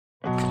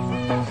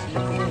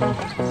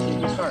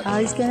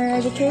Allie's gonna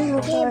ride the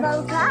cable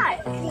Cable car.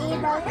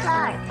 Cable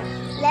car.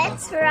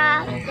 Let's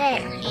ride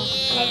it.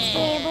 Let's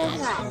cable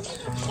car.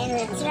 And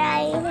let's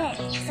ride it.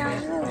 Some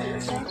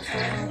movies.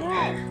 Let's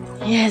ride.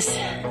 Yes.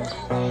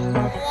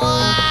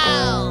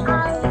 Wow.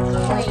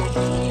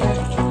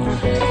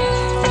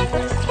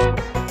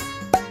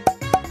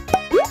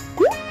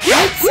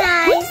 Right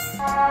size.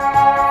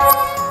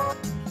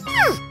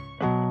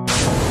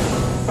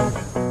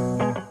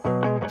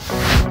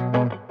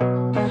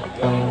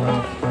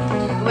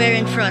 We're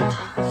in front.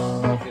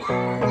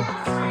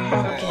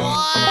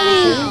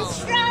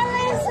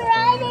 Stroller's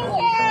riding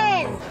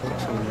it.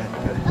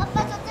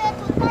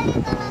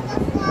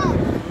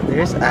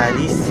 There's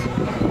Allie's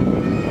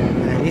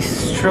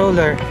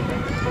stroller.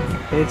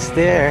 It's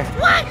there.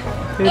 What?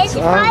 It's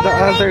on the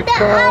other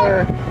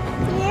car.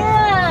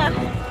 Yeah.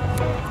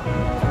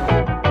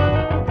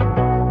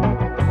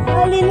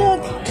 Allie,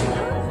 look.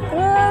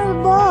 We're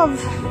above.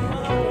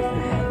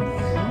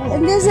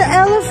 And there's an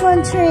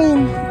elephant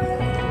train.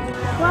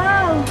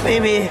 Wow.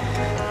 Baby.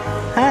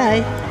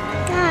 Hi.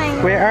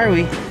 Hi. Where are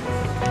we?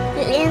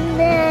 In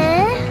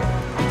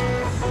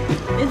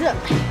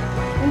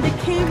In the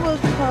cable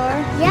car.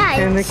 yeah.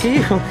 In the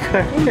cable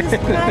car. In the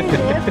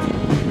Skylift.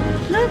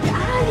 Look,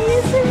 Allie,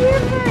 it's a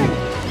river.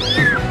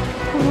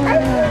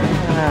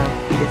 Wow.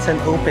 It's an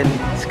open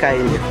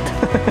skylift.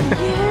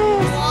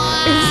 Yes.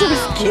 It's so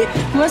scary.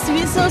 Must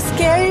be so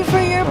scary for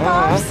your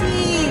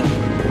popsy.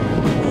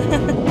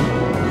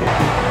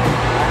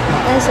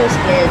 I'm so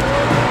scared.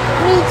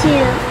 Me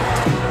too.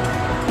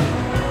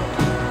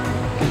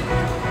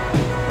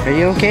 Are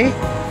you okay?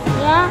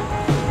 Yeah.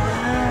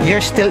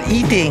 You're still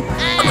eating.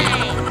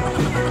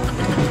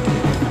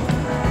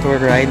 We're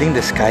riding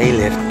the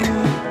Skylift.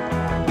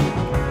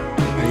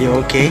 Are you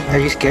okay? Are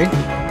you scared?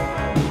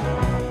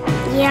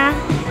 Yeah.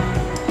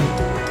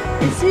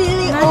 It's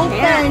really Not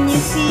open, yet. you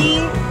see?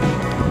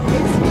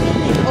 It's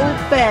really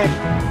open.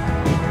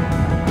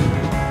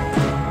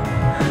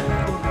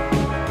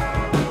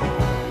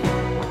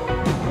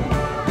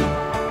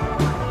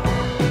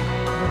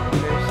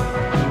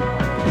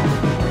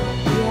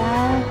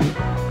 Yeah.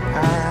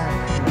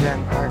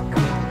 Grand Park.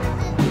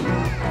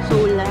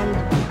 Seoul Land.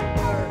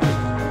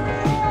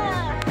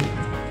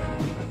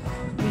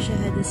 Wish I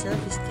had a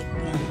selfie stick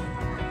now.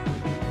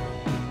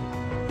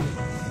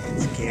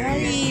 It's scary.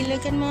 Allie,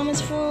 look at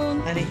Mama's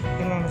phone. Allie,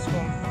 your mama's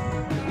phone.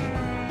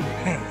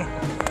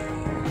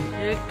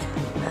 Look.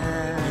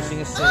 Using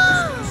a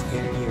selfie stick is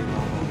scary, your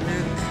mama.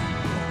 Look.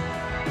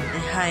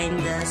 Behind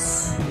us.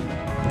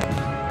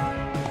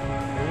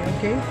 Are you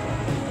okay?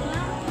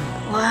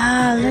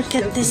 Wow, look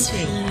at this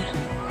view.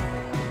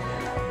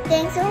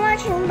 Thanks for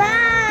watching.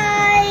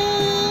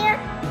 Bye.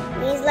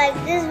 Please like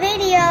this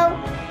video.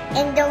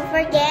 And don't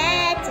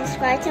forget to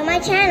subscribe to my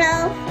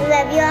channel.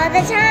 Love you all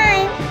the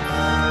time.